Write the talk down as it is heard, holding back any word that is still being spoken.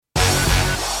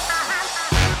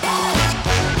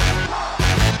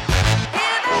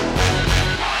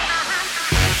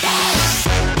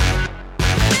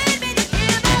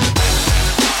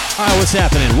what's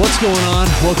happening? What's going on?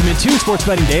 Welcome into Sports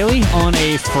Betting Daily on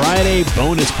a Friday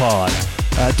bonus pod.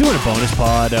 Doing a bonus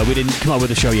pod. We didn't come up with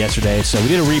a show yesterday, so we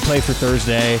did a replay for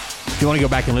Thursday. If you want to go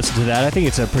back and listen to that, I think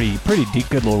it's a pretty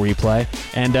good little replay.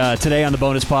 And today on the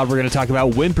bonus pod, we're going to talk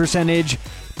about win percentage.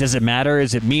 Does it matter?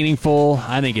 Is it meaningful?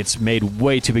 I think it's made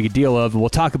way too big a deal of, and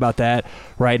we'll talk about that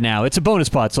right now. It's a bonus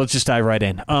pod, so let's just dive right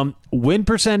in. Win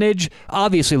percentage,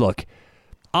 obviously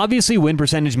win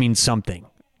percentage means something,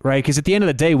 right? Because at the end of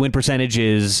the day, win percentage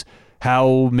is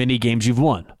how many games you've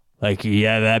won. Like,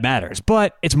 yeah, that matters.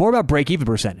 But it's more about break-even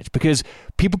percentage because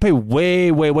people pay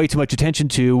way too much attention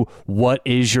to what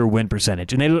is your win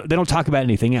percentage, and they don't talk about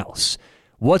anything else.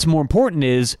 What's more important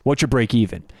is what's your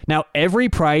break-even. Now, every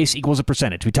price equals a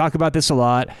percentage. We talk about this a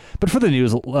lot, but for the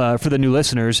new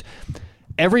listeners,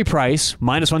 every price,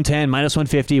 minus 110, minus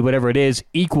 150, whatever it is,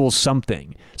 equals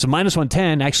something. So minus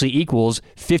 110 actually equals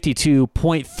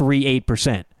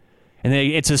 52.38%. And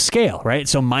then it's a scale, right?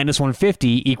 So minus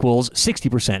 150 equals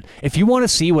 60%. If you want to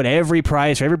see what every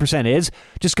price or every percent is,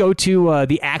 just go to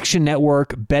the Action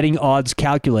Network betting odds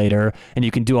calculator, and you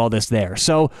can do all this there.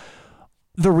 So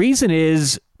the reason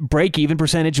is break-even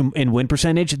percentage and win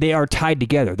percentage, they are tied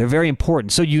together. They're very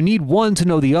important. So you need one to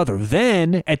know the other.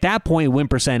 Then, at that point, win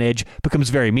percentage becomes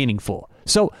very meaningful.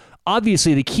 So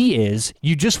obviously, the key is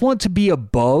you just want to be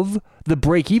above the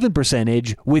break-even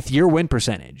percentage with your win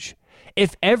percentage.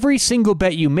 If every single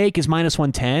bet you make is minus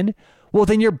 110, well,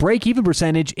 then your break-even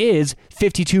percentage is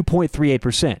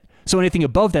 52.38%. So anything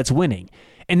above that's winning.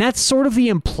 And that's sort of the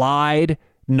implied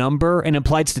number, an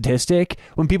implied statistic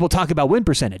when people talk about win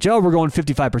percentage. Oh, we're going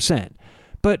 55%.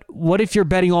 But what if you're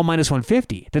betting all minus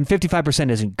 150? Then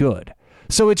 55% isn't good.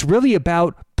 So it's really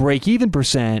about break-even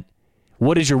percent.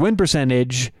 What is your win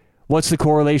percentage? What's the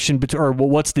correlation, or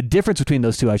what's the difference between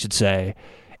those two, I should say?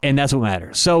 And that's what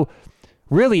matters. So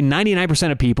really,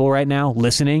 99% of people right now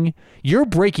listening, your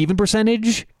break-even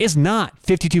percentage is not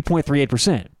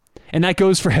 52.38%. And that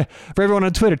goes for everyone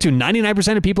on Twitter, too.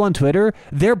 99% of people on Twitter,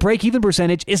 their break-even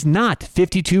percentage is not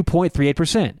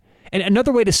 52.38%. And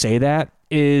another way to say that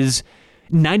is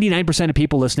 99% of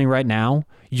people listening right now,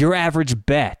 your average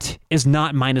bet is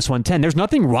not minus 110. There's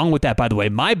nothing wrong with that, by the way.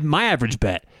 My average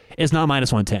bet is not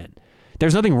minus 110.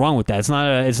 There's nothing wrong with that.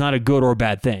 It's not a good or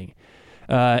bad thing.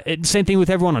 Same thing with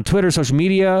everyone on Twitter, social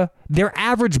media. Their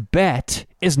average bet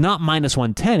is not minus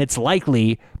 110. It's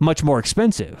likely much more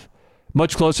expensive,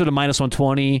 much closer to minus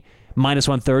 120, minus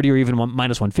 130, or even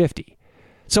minus 150.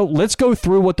 So let's go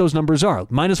through what those numbers are.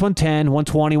 Minus 110,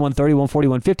 120, 130, 140,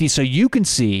 150, so you can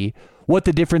see what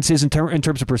the difference is in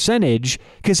terms of percentage,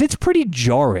 because it's pretty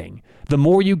jarring. The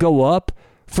more you go up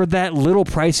for that little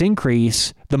price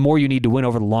increase, the more you need to win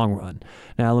over the long run.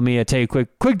 Now, let me take a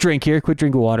quick drink here, quick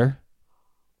drink of water.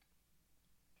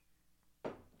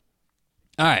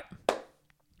 All right,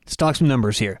 let's talk some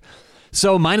numbers here.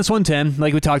 So minus 110,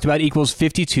 like we talked about, equals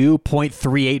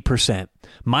 52.38%.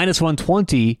 Minus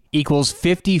 120 equals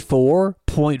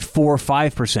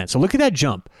 54.45%. So look at that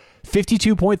jump,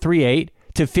 52.38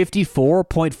 to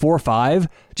 54.45,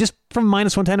 just from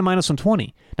minus 110 to minus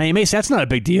 120. Now you may say that's not a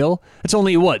big deal. It's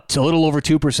only what? A little over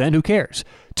 2%. Who cares?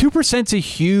 2% is a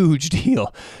huge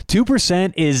deal.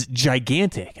 2% is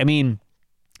gigantic. I mean,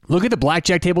 look at the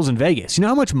blackjack tables in Vegas. You know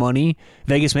how much money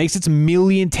Vegas makes? It's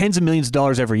tens of millions of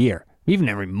dollars every year, even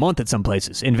every month at some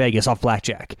places in Vegas off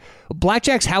blackjack.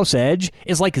 Blackjack's house edge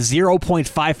is like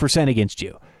 0.5% against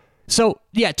you. So,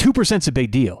 yeah, 2% is a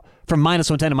big deal from minus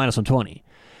 110 to minus 120.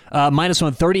 Minus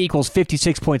 130 equals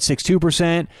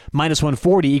 56.62%. Minus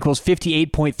 140 equals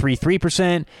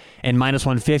 58.33%. And minus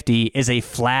 150 is a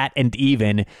flat and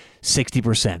even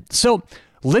 60%. So,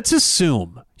 let's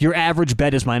assume your average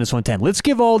bet is minus 110. Let's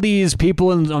give all these people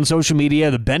on social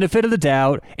media the benefit of the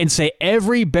doubt and say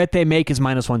every bet they make is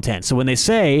minus 110. So when they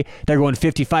say they're going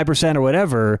 55% or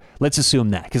whatever, let's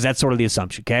assume that, because that's sort of the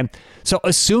assumption, okay? So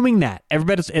assuming that every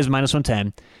bet is minus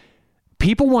 110,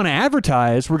 people want to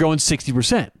advertise we're going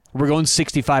 60%, we're going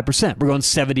 65%, we're going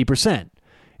 70%,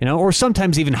 or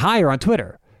sometimes even higher on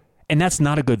Twitter. And that's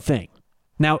not a good thing.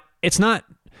 Now, it's not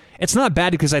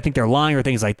bad because I think they're lying or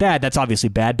things like that. That's obviously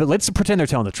bad, but let's pretend they're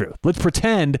telling the truth. Let's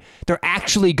pretend they're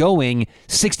actually going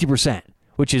 60%,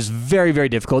 which is very, very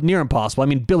difficult, near impossible. I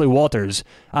mean, Billy Walters,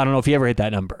 I don't know if he ever hit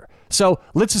that number. So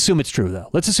let's assume it's true, though.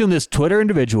 Let's assume this Twitter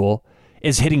individual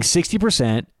is hitting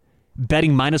 60%,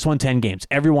 betting minus 110 games,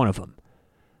 every one of them.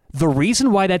 The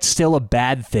reason why that's still a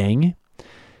bad thing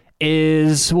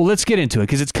is, well, let's get into it,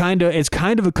 because it's kind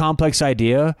of a complex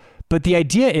idea, but the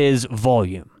idea is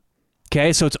volume.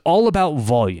 Okay, so it's all about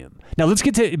volume. Now let's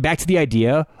get back to the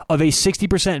idea of a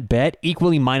 60% bet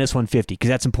equaling minus 150, because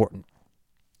that's important.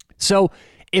 So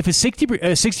if a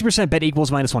 60% bet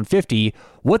equals minus 150,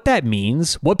 what that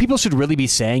means, what people should really be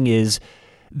saying is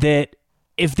that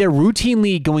if they're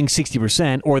routinely going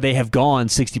 60% or they have gone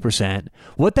 60%,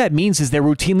 what that means is they're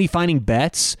routinely finding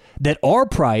bets that are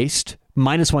priced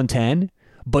minus 110,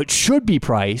 but should be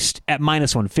priced at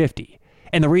minus 150.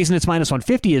 And the reason it's minus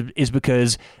 150 is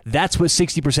because that's what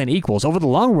 60% equals. Over the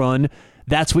long run,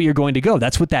 that's what you're going to go.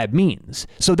 That's what that means.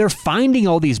 So they're finding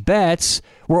all these bets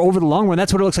where over the long run,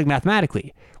 that's what it looks like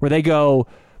mathematically, where they go,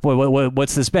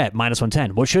 what's this bet? Minus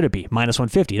 110. What should it be? Minus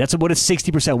 150. That's what a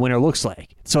 60% winner looks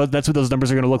like. So that's what those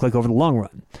numbers are going to look like over the long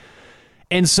run.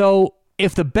 And so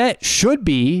if the bet should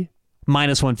be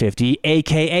minus 150,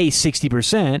 aka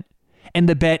 60%, and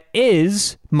the bet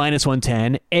is minus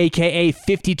 110, aka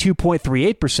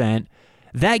 52.38%,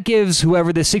 that gives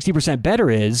whoever the 60% bettor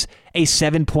is a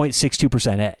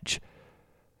 7.62% edge.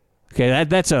 Okay,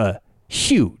 that's a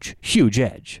huge, huge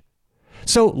edge.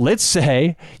 So let's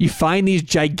say you find these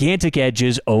gigantic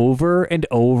edges over and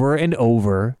over and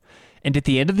over, and at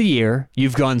the end of the year,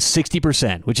 you've gone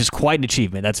 60%, which is quite an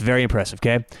achievement. That's very impressive,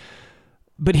 okay?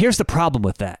 But here's the problem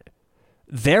with that.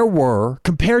 There were,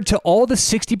 compared to all the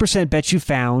 60% bets you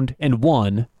found and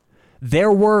won,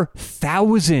 there were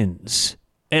thousands,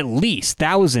 at least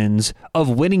thousands, of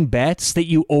winning bets that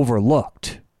you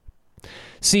overlooked.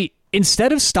 See,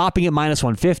 instead of stopping at minus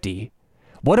 150,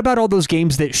 what about all those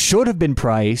games that should have been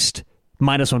priced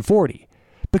minus 140?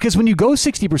 Because when you go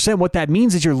 60%, what that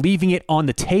means is you're leaving it on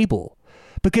the table.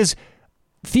 Because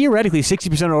theoretically,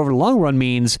 60% over the long run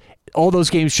means all those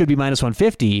games should be minus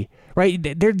 150, right?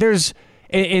 There's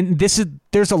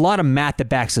a lot of math that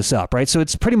backs this up, right? So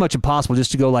it's pretty much impossible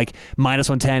just to go like minus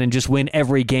 110 and just win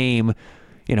every game,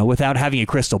 without having a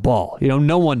crystal ball.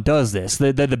 No one does this.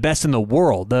 The best in the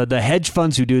world. The hedge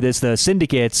funds who do this, the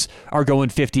syndicates, are going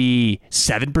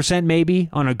 57% maybe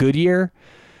on a good year.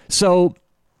 So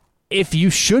if you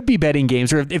should be betting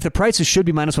games, or if the prices should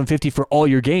be minus 150 for all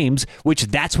your games, which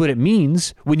that's what it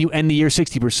means when you end the year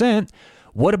 60%,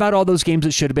 what about all those games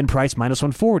that should have been priced minus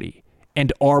 140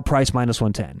 and are priced minus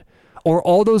 110? Or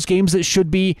all those games that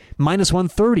should be minus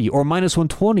 130 or minus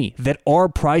 120 that are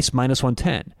priced minus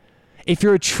 110? If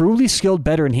you're a truly skilled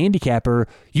bettor and handicapper,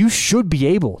 you should be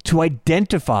able to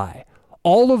identify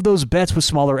all of those bets with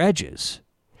smaller edges.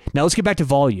 Now let's get back to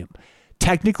volume.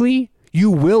 Technically,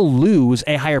 you will lose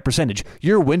a higher percentage.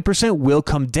 Your win percent will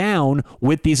come down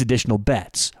with these additional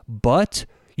bets, but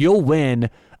you'll win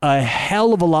a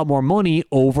hell of a lot more money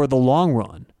over the long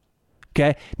run.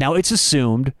 Okay. Now it's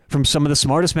assumed from some of the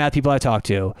smartest math people I talk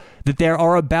to that there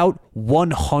are about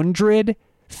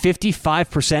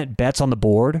 155% bets on the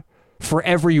board for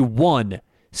every one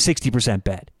 60%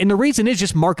 bet. And the reason is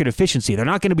just market efficiency. They're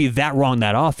not going to be that wrong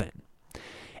that often.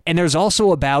 And there's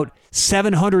also about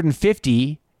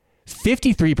 750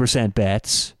 53%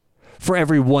 bets for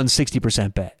every one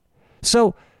 60% bet.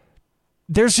 So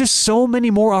there's just so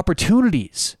many more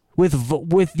opportunities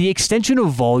with the extension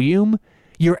of volume.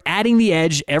 You're adding the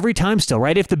edge every time still,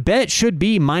 right? If the bet should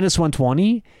be minus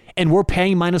 120 and we're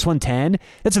paying minus 110,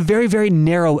 that's a very, very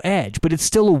narrow edge, but it's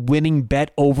still a winning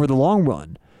bet over the long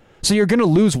run. So you're going to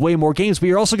lose way more games, but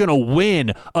you're also going to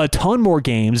win a ton more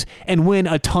games and win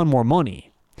a ton more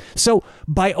money. So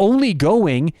by only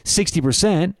going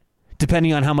 60%,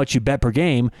 depending on how much you bet per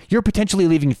game, you're potentially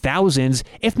leaving thousands,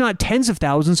 if not tens of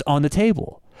thousands, on the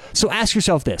table. So ask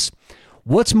yourself this: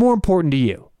 what's more important to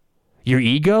you? Your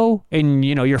ego and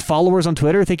your followers on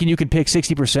Twitter thinking you can pick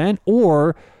 60%,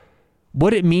 or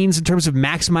what it means in terms of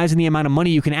maximizing the amount of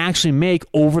money you can actually make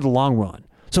over the long run?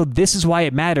 So this is why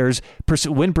it matters,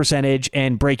 win percentage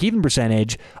and break-even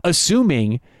percentage,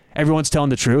 assuming everyone's telling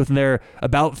the truth and they're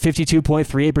about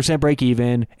 52.38%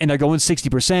 break-even and they're going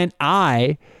 60%.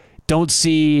 I don't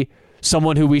see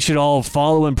someone who we should all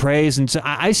follow and praise. And so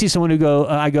I see someone who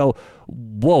I go,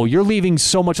 whoa, you're leaving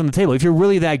so much on the table. If you're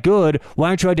really that good, why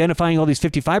aren't you identifying all these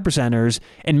 55%ers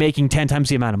and making 10 times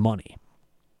the amount of money?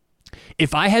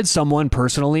 If I had someone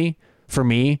personally, for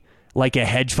me, like a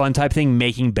hedge fund type thing,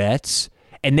 making bets,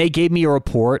 and they gave me a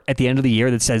report at the end of the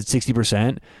year that said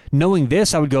 60%, knowing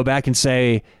this, I would go back and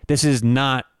say, this is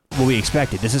not what we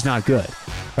expected. This is not good,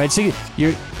 right? So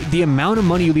the amount of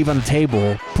money you leave on the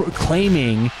table,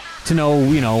 claiming to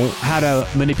know, how to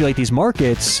manipulate these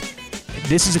markets,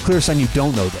 this is a clear sign you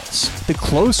don't know this. The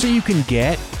closer you can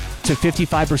get to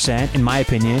 55%, in my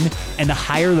opinion, and the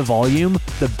higher the volume,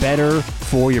 the better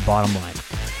for your bottom line.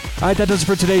 All right, that does it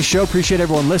for today's show. Appreciate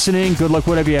everyone listening. Good luck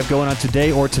whatever you have going on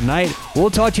today or tonight. We'll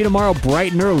talk to you tomorrow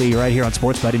bright and early right here on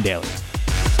Sports Betting Daily.